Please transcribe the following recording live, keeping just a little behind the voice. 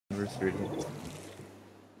versus 3.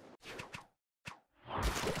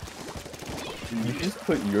 You should just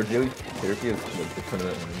put your daily therapy as like the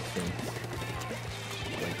tournament winning thing.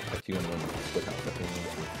 Like FTWin split out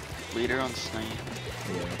that Leader on snipe.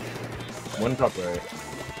 Yeah. One drop right.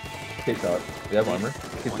 Take shot. They have armor.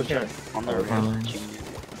 He's pushing it. On the rail. Junior.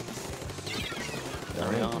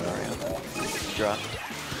 On the rail. Drop.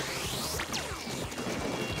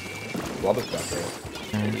 Blob is back right.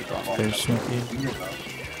 There's sneaky.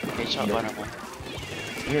 Hit shot bottom one.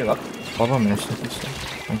 Junior left. Blob on there, sneaky.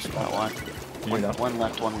 Thanks. Got one.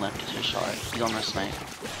 One left. His shot. He's on our snipe.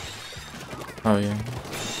 Oh yeah.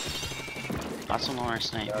 Got someone on our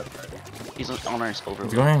snipe. He's on our over.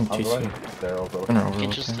 He's going I'm TC. going there over. You can You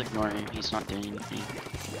can just ignore him. He's not doing anything.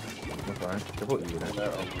 I'm fine. Triple E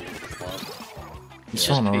there. He's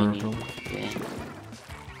still on baiting. over. Yeah.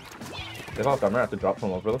 They have armor. I have to drop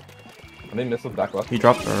from over. I mean, missiles back left. He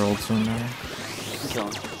dropped our ult soon now. Kill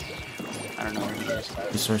him. I don't know where he is.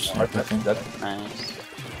 He's first snipe, I think. Dead. Nice.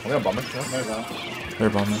 I'm gonna bomb it. No. They're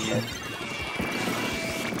bombing. Yeah.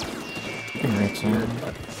 You can rate some.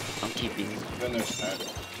 I'm keeping.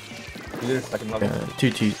 Either second level. Yeah,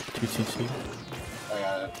 2 TC.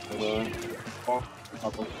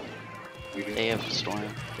 They have storm.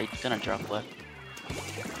 They're gonna drop left.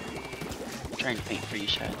 I'm trying to paint for you,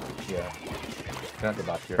 Shad. Yeah. Gonna have to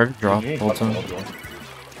back here. Perfect drop, You need ult him. top level.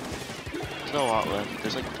 There's a lot left.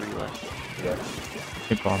 There's like 3 left. Yeah.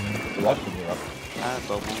 Good bombing. The left is up. Ah,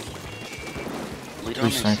 bubble. Leader 3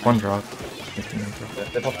 on snipe, their 1 drop. Yeah,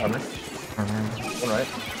 they pop armor. One right.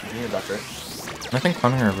 Junior back right. I think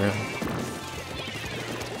climbing our rail.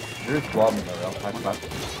 There's blob in the rail. High spot. I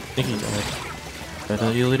think he's dead.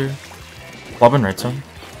 Dead you leader. Blob and right zone.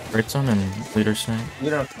 Right zone and leader snipe.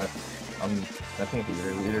 Leader on snipe. I think it's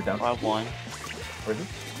leader down. Bob 1. Where is he?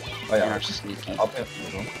 Oh And yeah. our sneaky. I'll plant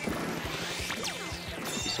this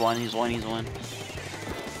one. He's one.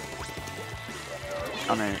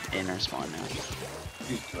 On our inner spawn now.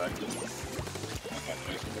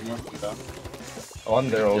 Oh, I'm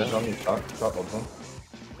there. Old zone. Drop old zone.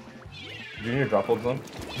 Junior drop old zone.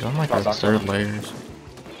 He's on like our third layers.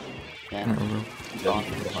 Yeah. And over. Gone.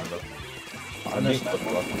 Behind us. I'm being close to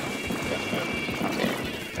us.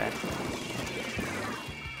 Okay.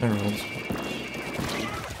 They're rolls.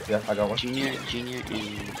 Yeah, I got one. Junior in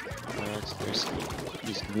their snipe.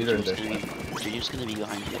 He's Leader is Junior's gonna be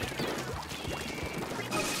behind you.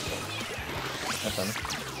 That's fine.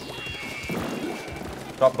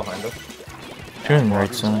 Drop behind us. 2 in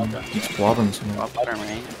right zone. He's blobbing some. Bob bottom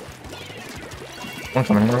right. 1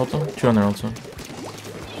 coming in their ult zone. 2 on their ult zone.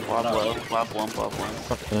 Bob low. Bob 1.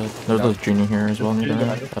 Fuck that. There's a junior here as well. Near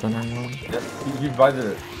that. I don't know. Yeah, he divided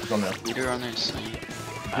it. He's on there. Leader on their snipe.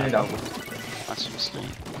 Junior down. That's some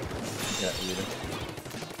snipe. Yeah, leader.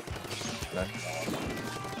 Nice.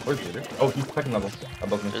 Where's leader? Oh, he's second level.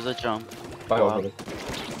 Above me. There's a jump. By Bob. over.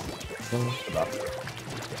 The back.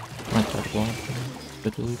 Might touch blob.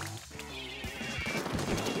 Good delete.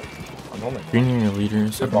 I'm holding. Junior leader.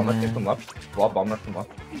 There's Second bomber came layer. from left. Blob bomber from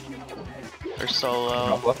left. They're so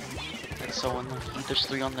Drop left. They're so unlucky. There's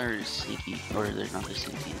 3 on their sneaky. Or they're not their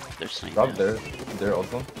sneaky. They're sniper. Drop there. There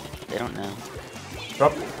also. They don't know.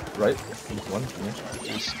 Drop right. Just one.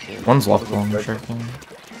 Yeah. Just kill. One's left long. Checking.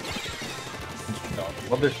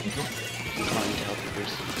 Love their sneaky. I'm trying to help the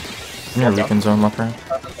person. Near weaken zone left right.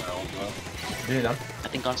 Junior down. I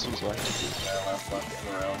think on someone's left.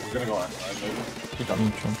 Keep He down.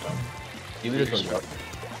 jumped on. He leader's going drop.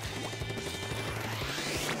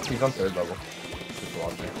 He's on third level. Just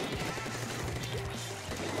blob there.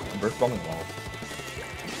 I'm burst bombing wall.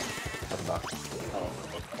 At the back.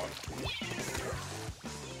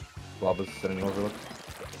 Blob is sitting overlook.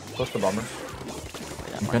 Close to bomber.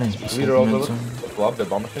 I'm getting Leader overlook. zone. Blob, the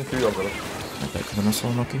bomber thing. 3 overlook. Like that, 'cause I'm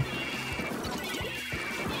missile lucky.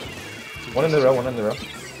 One in the row, one in the row.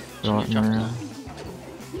 Go out in the rail.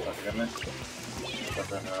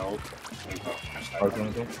 Hard one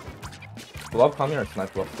again. Blob coming or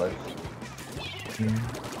snipe left side?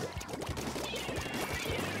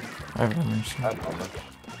 I have armor. I have bomber.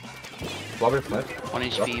 Blob or snipe? 1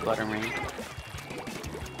 HP, bottom ring.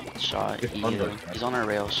 Shot. He's on our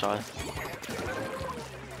rail. Shot.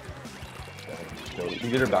 You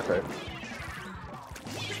get her back right.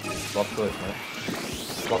 Blob still is snipe.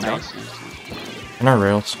 Blob down. Nice. In our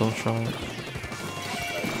rail still shot.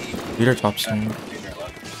 Leader top snipe.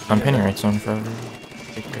 I'm pinning right zone forever.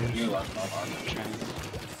 Take care.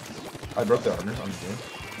 I broke the armor on the game.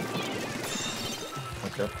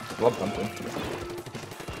 Okay. Blob something.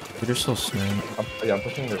 Leader's still snipe. Yeah, I'm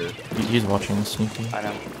pushing the. He's watching the sneaky. I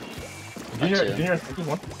don't. Junior sneaking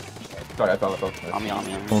one. Sorry, I fell. On me. Ult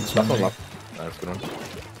That's zone. one left. Nice, good one.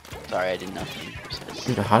 Sorry, I did nothing.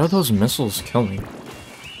 Dude, how did those missiles kill me?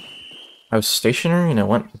 I was stationary and it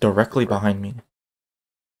went directly behind me.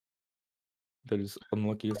 That is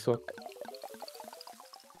unlucky as fuck.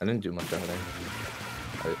 I didn't do much that day.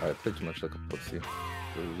 I played too much like a pussy.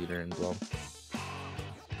 The leader and blob.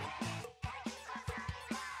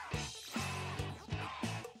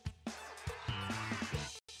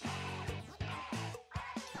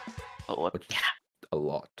 Oh, what? Which is a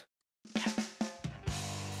lot.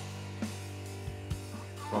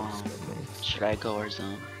 Should I go or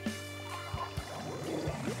zone?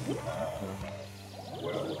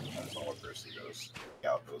 Well, depends on what first he goes.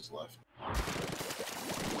 Scout goes left.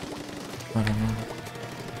 I don't know.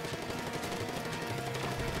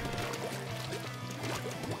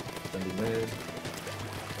 Send it mid.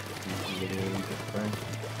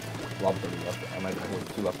 Blob 30 left. I might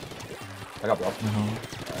have 2 left. I got blob.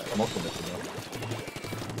 I'm also missing though.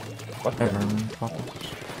 What the hell?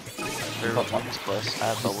 One's close. I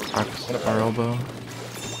have bubble. Our elbow.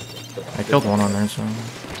 I killed one on there, so.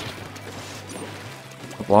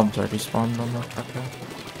 The blob's already spawned on the caca.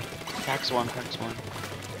 Cracks one.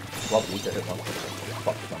 Blob weak, I hit one.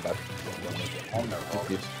 Fuck, it's not bad. On their wall.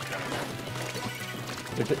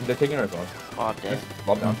 They're taking our zone. Bob dead.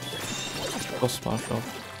 Blob down. Go splash off.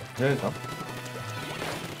 Yeah, no.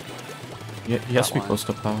 Yeah, he has to be one. close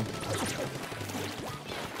to pow.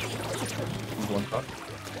 He's one shot.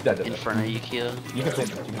 Yeah, In front of you, Kia. You can say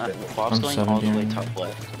Bob's I'm going all the way 70. top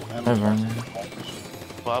left. I have Vernon.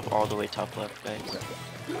 Bob all the way top left, guys.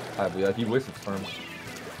 yeah, he wasted turn.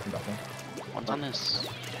 One's on this.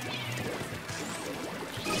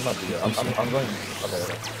 I'm not good. I'm going.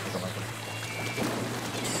 Okay.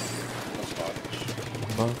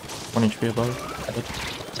 Above. 1 HP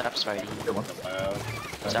above. Zap's fighting. Good one.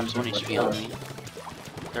 Zap's 1 HP on me.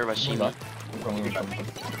 They're rushing me.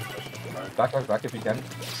 Back if you can.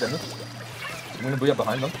 Send this. I'm gonna be up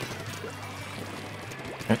behind them.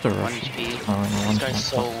 You have to 1 rush. HP. Oh, no, This one guy's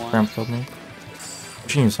shot. so one. Ramp killed me.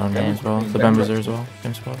 She needs sound damage as well. The bamboo's there as well.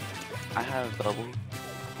 Same spot. I have bubble.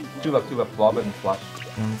 2 left. Blob and flash.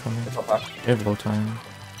 I'm coming. It's up back. They have low time.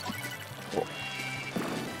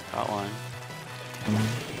 Got one.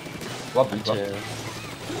 Blob, One, blob. two.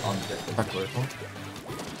 On deck. Back to it.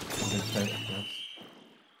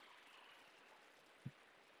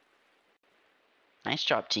 Nice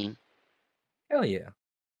job, team. Hell yeah.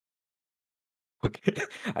 Okay.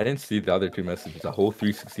 I didn't see the other 2 messages. A whole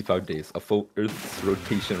 365 days. A full Earth's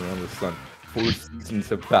rotation around the sun. 4 seasons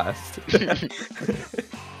have passed.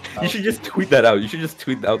 You should just tweet that out. You should just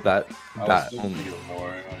tweet out that only. More,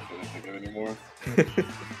 I couldn't think of anymore.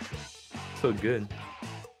 So good.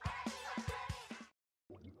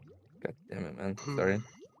 God damn it, man. Sorry.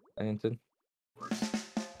 I hinted. What's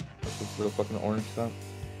this little fucking orange stuff?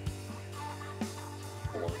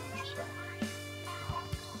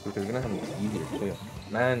 Dude, they're gonna have it easier too.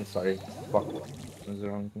 Man, sorry. Fuck. Was the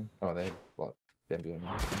wrong thing? Oh, they had block. Bamboo in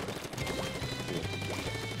there.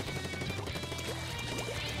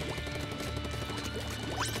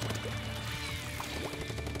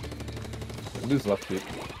 Lose left feet.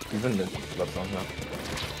 He's in the left zone now.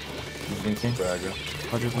 He's being super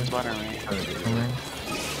aggro. One's bottom right.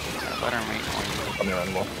 Bottom right. Coming around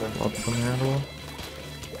the wall. Blob coming around the wall.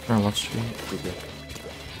 Or left street. Okay.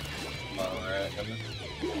 Alright,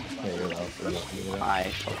 Yeah, you're out. I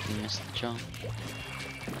fucking missed the jump.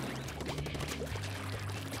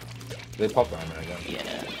 They popped armor again.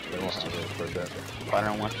 Yeah. They won't have it for that.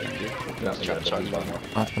 Bottom one finger. Yeah, Drop charge one.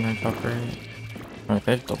 Left and then top right. Alright,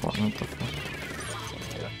 they have double on it.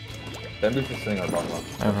 Bamboo's just sitting our bottom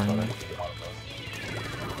left. I have Vernon.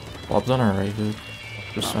 Blob's on our right, dude.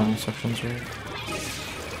 There's some sections here.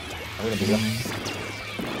 I'm gonna be there.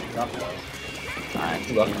 Alright,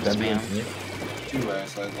 Two left, Bamboo spam. and me. 2 right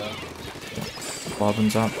side though. Blob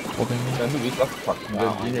and Zap holding me. Bamboo weak left. Fuck.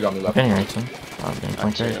 Wow. Junior got me left. Getting right, son. Oh, damn,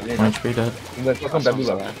 point Gotcha. right. 1 HP dead. Let's go Bamboo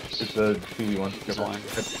Also left. left. It's a 2v1. It's one.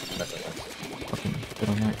 Fucking good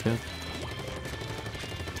on that kid.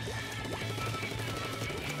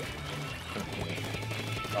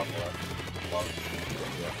 Top left. Left.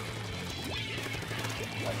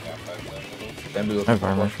 I can't fight that little. Bamboo I have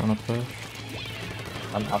armor showing up there.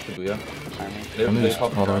 I'm half the booyah. Army. I'm They just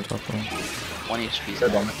popped all the way armor. top there. 1 HP's They're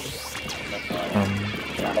down. bomb.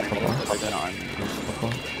 Yeah, I got army. Couple.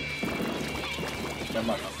 Never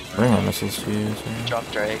mind. Bring my missiles to you. So.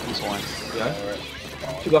 Dropped right, he's one. Yeah.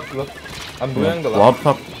 Alright. 2 left. I'm booyahing the Blob left.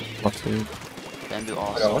 top. Left dude. Bamboo I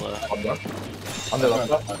got also one. left. On the left. On the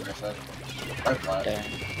left. I'm flat. There.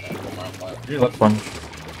 I'm flat. Junior left. Bunch.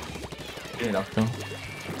 Junior left.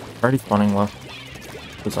 Already spawning left.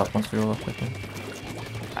 The Zap wants to go left, I think.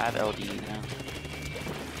 I have LD now.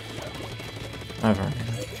 I have Army.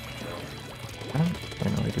 I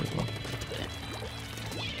don't know we do as well.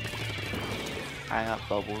 I got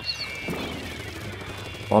bubbles.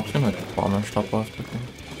 Bob's gonna bomb rush top left, I think.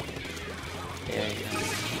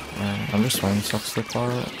 Yeah. I'm just swinging sucks so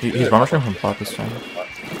far. He's bomb rushing from plot this time.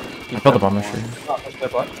 I killed the bomb rusher.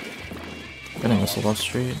 Getting missile off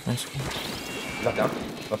street. Nice one. Is that down?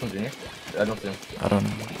 Left one junior? I don't see him. I don't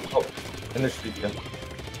know. Oh, in the street, yeah.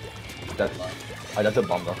 That's a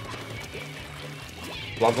bomb though.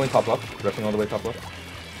 Blob going top left, rushing all the way top left.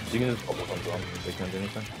 You can just bubble from bomb. They can't do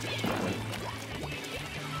anything.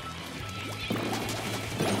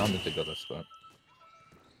 I don't think they got this spot.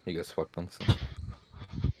 You guys fucked them, so.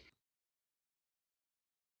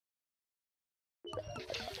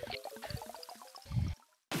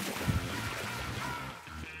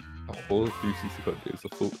 A whole 365 days, a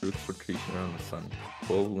full Earth's rotation around the sun.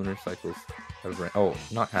 12 lunar cycles have ran. Oh,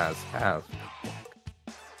 not have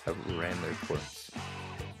ran their course.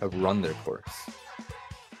 Have run their course.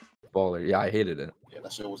 Baller. Yeah, I hated it. Yeah,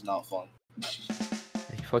 that shit was not fun.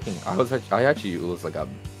 I actually was like a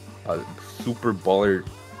super baller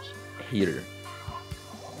hater.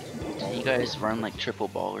 You guys run like triple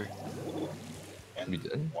baller. And We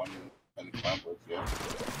did? one and Clamp-Up, yeah.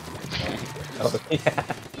 Oh, yeah.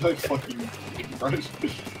 Like fucking right. The other two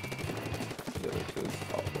is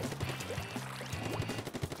awful.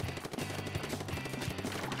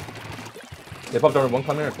 They popped over one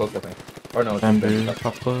corner or close, I think. Or no, it's Bamboo, just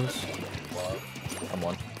top close. I'm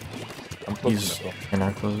one. I'm close He's to missile. in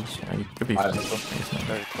our close. Yeah, he could be I close. don't know. He's not.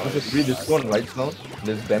 Very I'm close. just read this one right zone.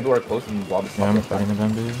 There's bamboo are close and Bob is Yeah, I'm top fighting left. the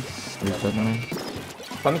bamboo. He's dead now.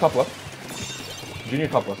 Climbing top left. Junior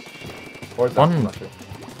top left. Or is that One. I'm not sure.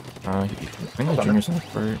 I think the junior's on the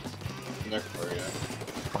right. Next for yeah.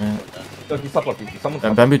 Plant. No, he's top left. Someone's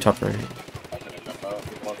top Bamboo top right. I can jump out.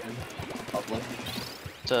 Fucking up left.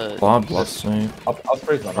 It's a Blob, left snipe. I'll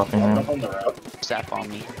spray his Dropping on. around. Up on the ramp. zap on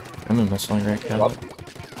me. Bamboo missing right cat.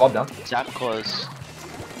 Bob down. Zap close.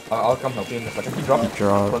 I'll come help you in a second. He dropped.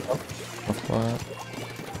 Drop. Front up. Left flat.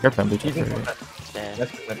 You're bamboo top He's in right. front. Dead.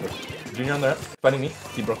 Next. Junior on there. Fighting me.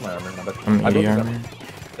 He broke my armor. My bad. I'm I 80 broke his armor.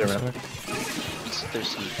 There, man. There's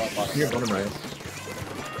some Junior bottom right.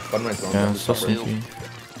 Bottom right zone. Yeah, Bamboo so top right. sneaky.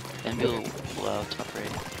 bamboo top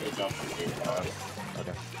right.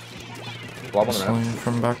 Okay. Blob on the ramp. Whistling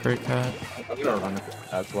from back right cat. I'm gonna run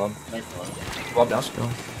as Blob. Next one. Blob down. Let's go.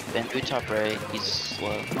 Bamboo top right. He's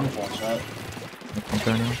slow. One shot. I think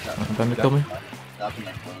right now. Bamboo killed me. Got the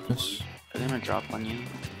next one. Yes. They're gonna drop on you.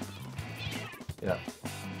 Yeah.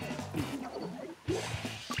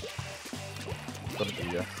 What did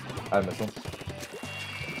you guess? I have missile.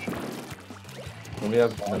 When we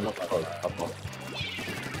have up. I got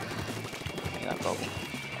bubble.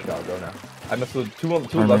 I gotta go now. I missile two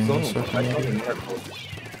left Arming, zone. so Right zone, and right close.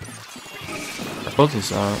 Our close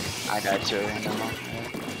is out. I died to a random one.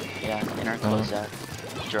 Yeah, in our close zap.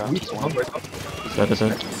 Dropped. He's one. Right zone.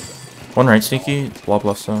 Dead. One right sneaky. Blob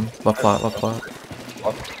left zone. Left flat. Left flat.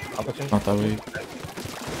 I'll put you in. Not that weak.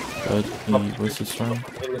 Good. He wasted storm.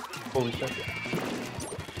 Holy shit.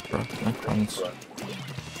 Bro, my friends.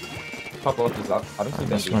 Top left is up. I don't see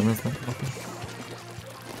That's my bamboo. movement. Okay.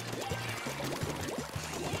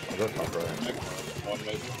 I'll go top right. Next one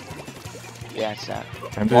maybe. Yeah, it's that.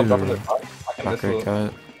 Blob down to Bamboo. the top. I can Back right missile.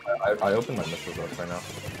 cat. I opened my missile though right now.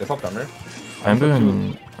 They popped armor. Bamboo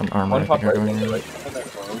and an armor. One I top think are right, going one in. right. And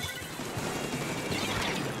next close.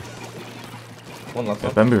 One left Yeah,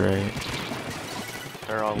 zone. bamboo right.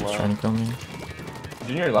 They're all He's low. trying to kill me.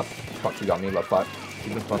 Junior left. Fuck, you got me left flat.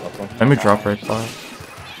 He's in front left one. Bamboo drop right flat.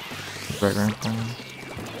 Right ramp.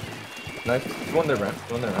 Nice. Two on their ramp.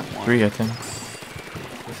 3, I think.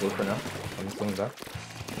 Just look for now. I'm just going back.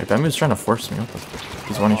 Yeah, Bamboo's trying to force me. What the fuck?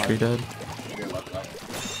 He's 1 HP dead. You get left out.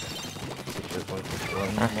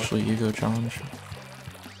 Actually, ego challenge.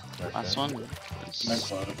 Last one. Next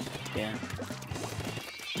Is, one. yeah.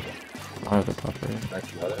 I have the top right. Next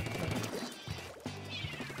together.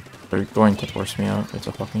 They're going to force me out. It's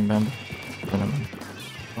a fucking bamboo. And I'm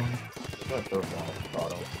I'm gonna throw it down.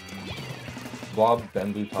 Bottom. Blob,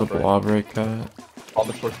 bamboo, the top right. blob right cat. All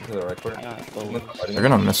the forces to the right I corner. got bubble. They're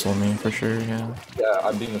gonna missile me for sure, yeah. Yeah,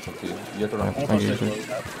 I'm being missile too. You have to run. I use it.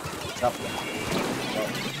 Chop.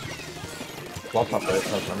 Blob top right,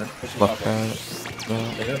 top corner. Left cat.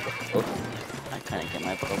 They're gonna push. I kinda get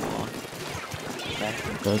my bubble on. Back.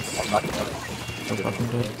 Dead. I'm not gonna. They're fucking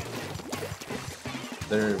dead.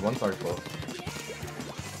 They're one side close.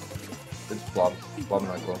 It's blob. Blob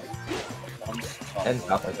and right close. And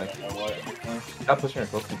top, I think. Stop pushing her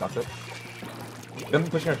close, you got it. Them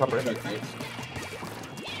pushing her top right.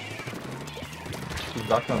 He's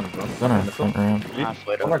back on front. He's on our front ramp.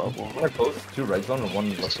 Halfway to One bubble. are close, 2 right zone and 1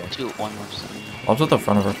 left Just zone. 2, 1 left zone. Bob's at the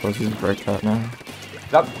front of our close. He's break that now.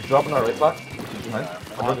 Drop on our right flat. He's behind.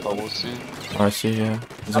 I want bubble soon. Oh, I see, yeah.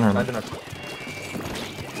 He's on our Behind in our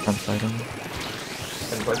front fighting.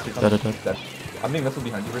 Dead. I'm being missile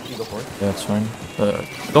behind you, Richie. Go for it. Yeah, it's fine.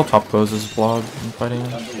 Still top close is blob and fighting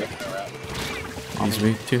him. He's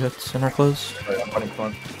weak. 2 hits in our close. Alright, I'm fighting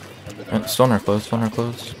front. And still in our close, still in our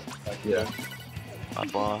close. Yeah. I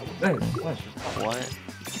bought. Nice. What?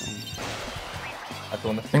 I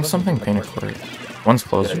think something painted for it. One's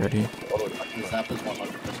closed already. Zap is 100%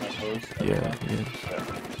 closed. Yeah, he is.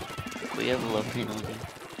 We have a low penalty.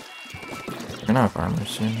 We're gonna have armor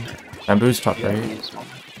soon. Bamboo's top right.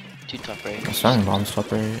 2 top right. Starting bomb's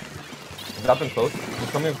top right. Dropping close. He's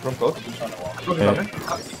coming from close. Yeah.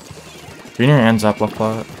 Junior and Zap left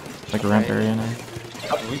plot. Like a ramp area now.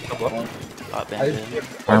 Got banded.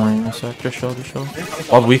 Armoring a sec. Just show.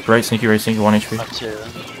 All weak right, sneaky 1 HP. Got 2.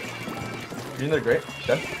 You're in there, great.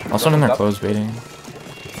 Dead. Also in their close baiting.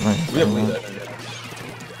 We have lead there.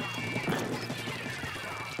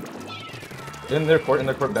 In their court,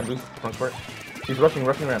 bamboo, front court. He's rushing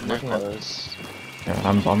ramp, They're rushing ramp. close. Yeah,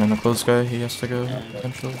 I'm bombing the close guy. He has to go Yeah.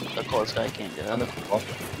 eventually. The close guy can't get On up. the wall.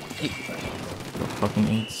 Fucking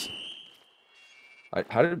eights. I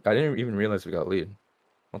didn't even realize we got lead.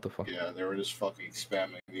 What the fuck? Yeah, they were just fucking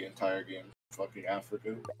spamming the entire game. Fucking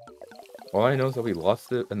Africa. All I know is that we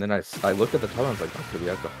lost it, and then I looked at the title and I was like, okay, we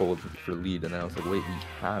have to hold for lead, and then I was like, wait, we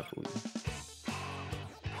have lead.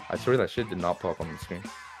 I swear that shit did not pop on the screen.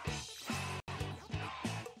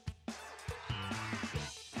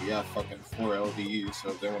 Yeah, fucking 4 LDE, so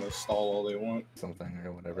if they want to stall all they want. Something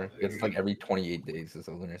or whatever. It's like every 28 days is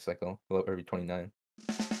a lunar cycle. Well, every 29.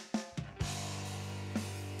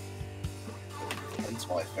 That's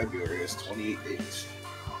why February is 28 days.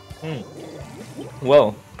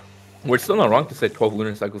 Well, we're still not wrong to say 12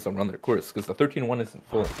 lunar cycles around their course, because the 13-1 isn't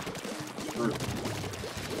full. True.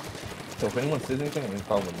 So if anyone says anything, I'm gonna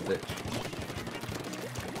call them a bitch.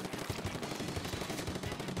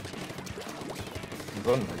 He's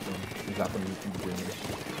on right now. He's not gonna be doing it.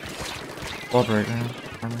 Blob right now.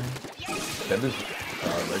 Armor. That is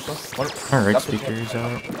right now. Our right speaker is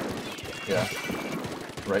out. Yeah.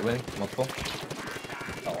 Right wing, multiple.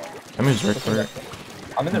 That moves right for it.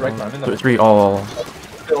 I'm in the right corner. I'm in the 3 all.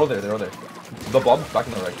 They're all there. The Bob's back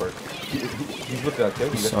in the right court. He's with the kill.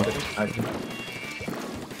 You guys Suck. can finish.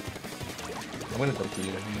 I'm gonna dump you.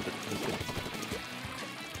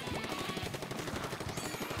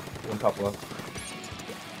 One top left.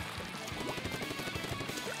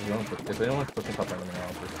 If anyone's pushing top right, let me know.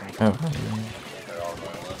 Oh, They're all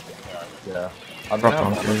going left. Yeah. I'm drop gonna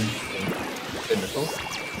on have 3. missiles.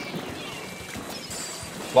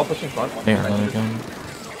 While pushing front. Yeah, another gun.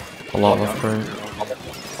 A lot left for it.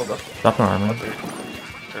 Hold up. Drop an armor.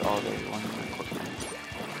 They're all there. One in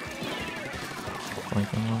the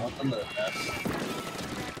corner. Up in the nest.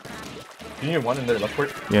 Junior one in their left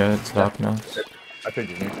court. Yeah, it's Doc now. I played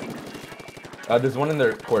Junior. There's one in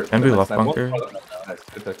their court. Envy The left next time. bunker. Nice,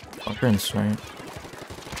 good pick. Bunker and snipe.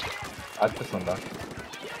 I put this one back.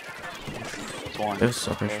 It's 1. There's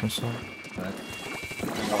suckers from stuff. Nice.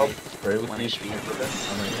 Oh, spray with One me. HP.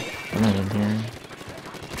 I'm not in here.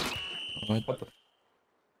 What? What the?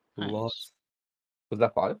 Nice. Lost. Was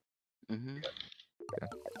that 5? Mm-hmm.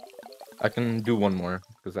 I can do one more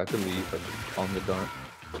because I have to leave on the dot.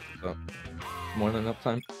 So, more than enough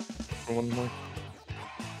time for one more.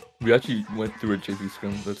 We actually went through a JV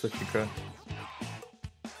scrim. That's actually crap.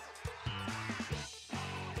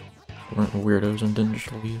 Weren't weirdos and didn't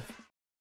just leave.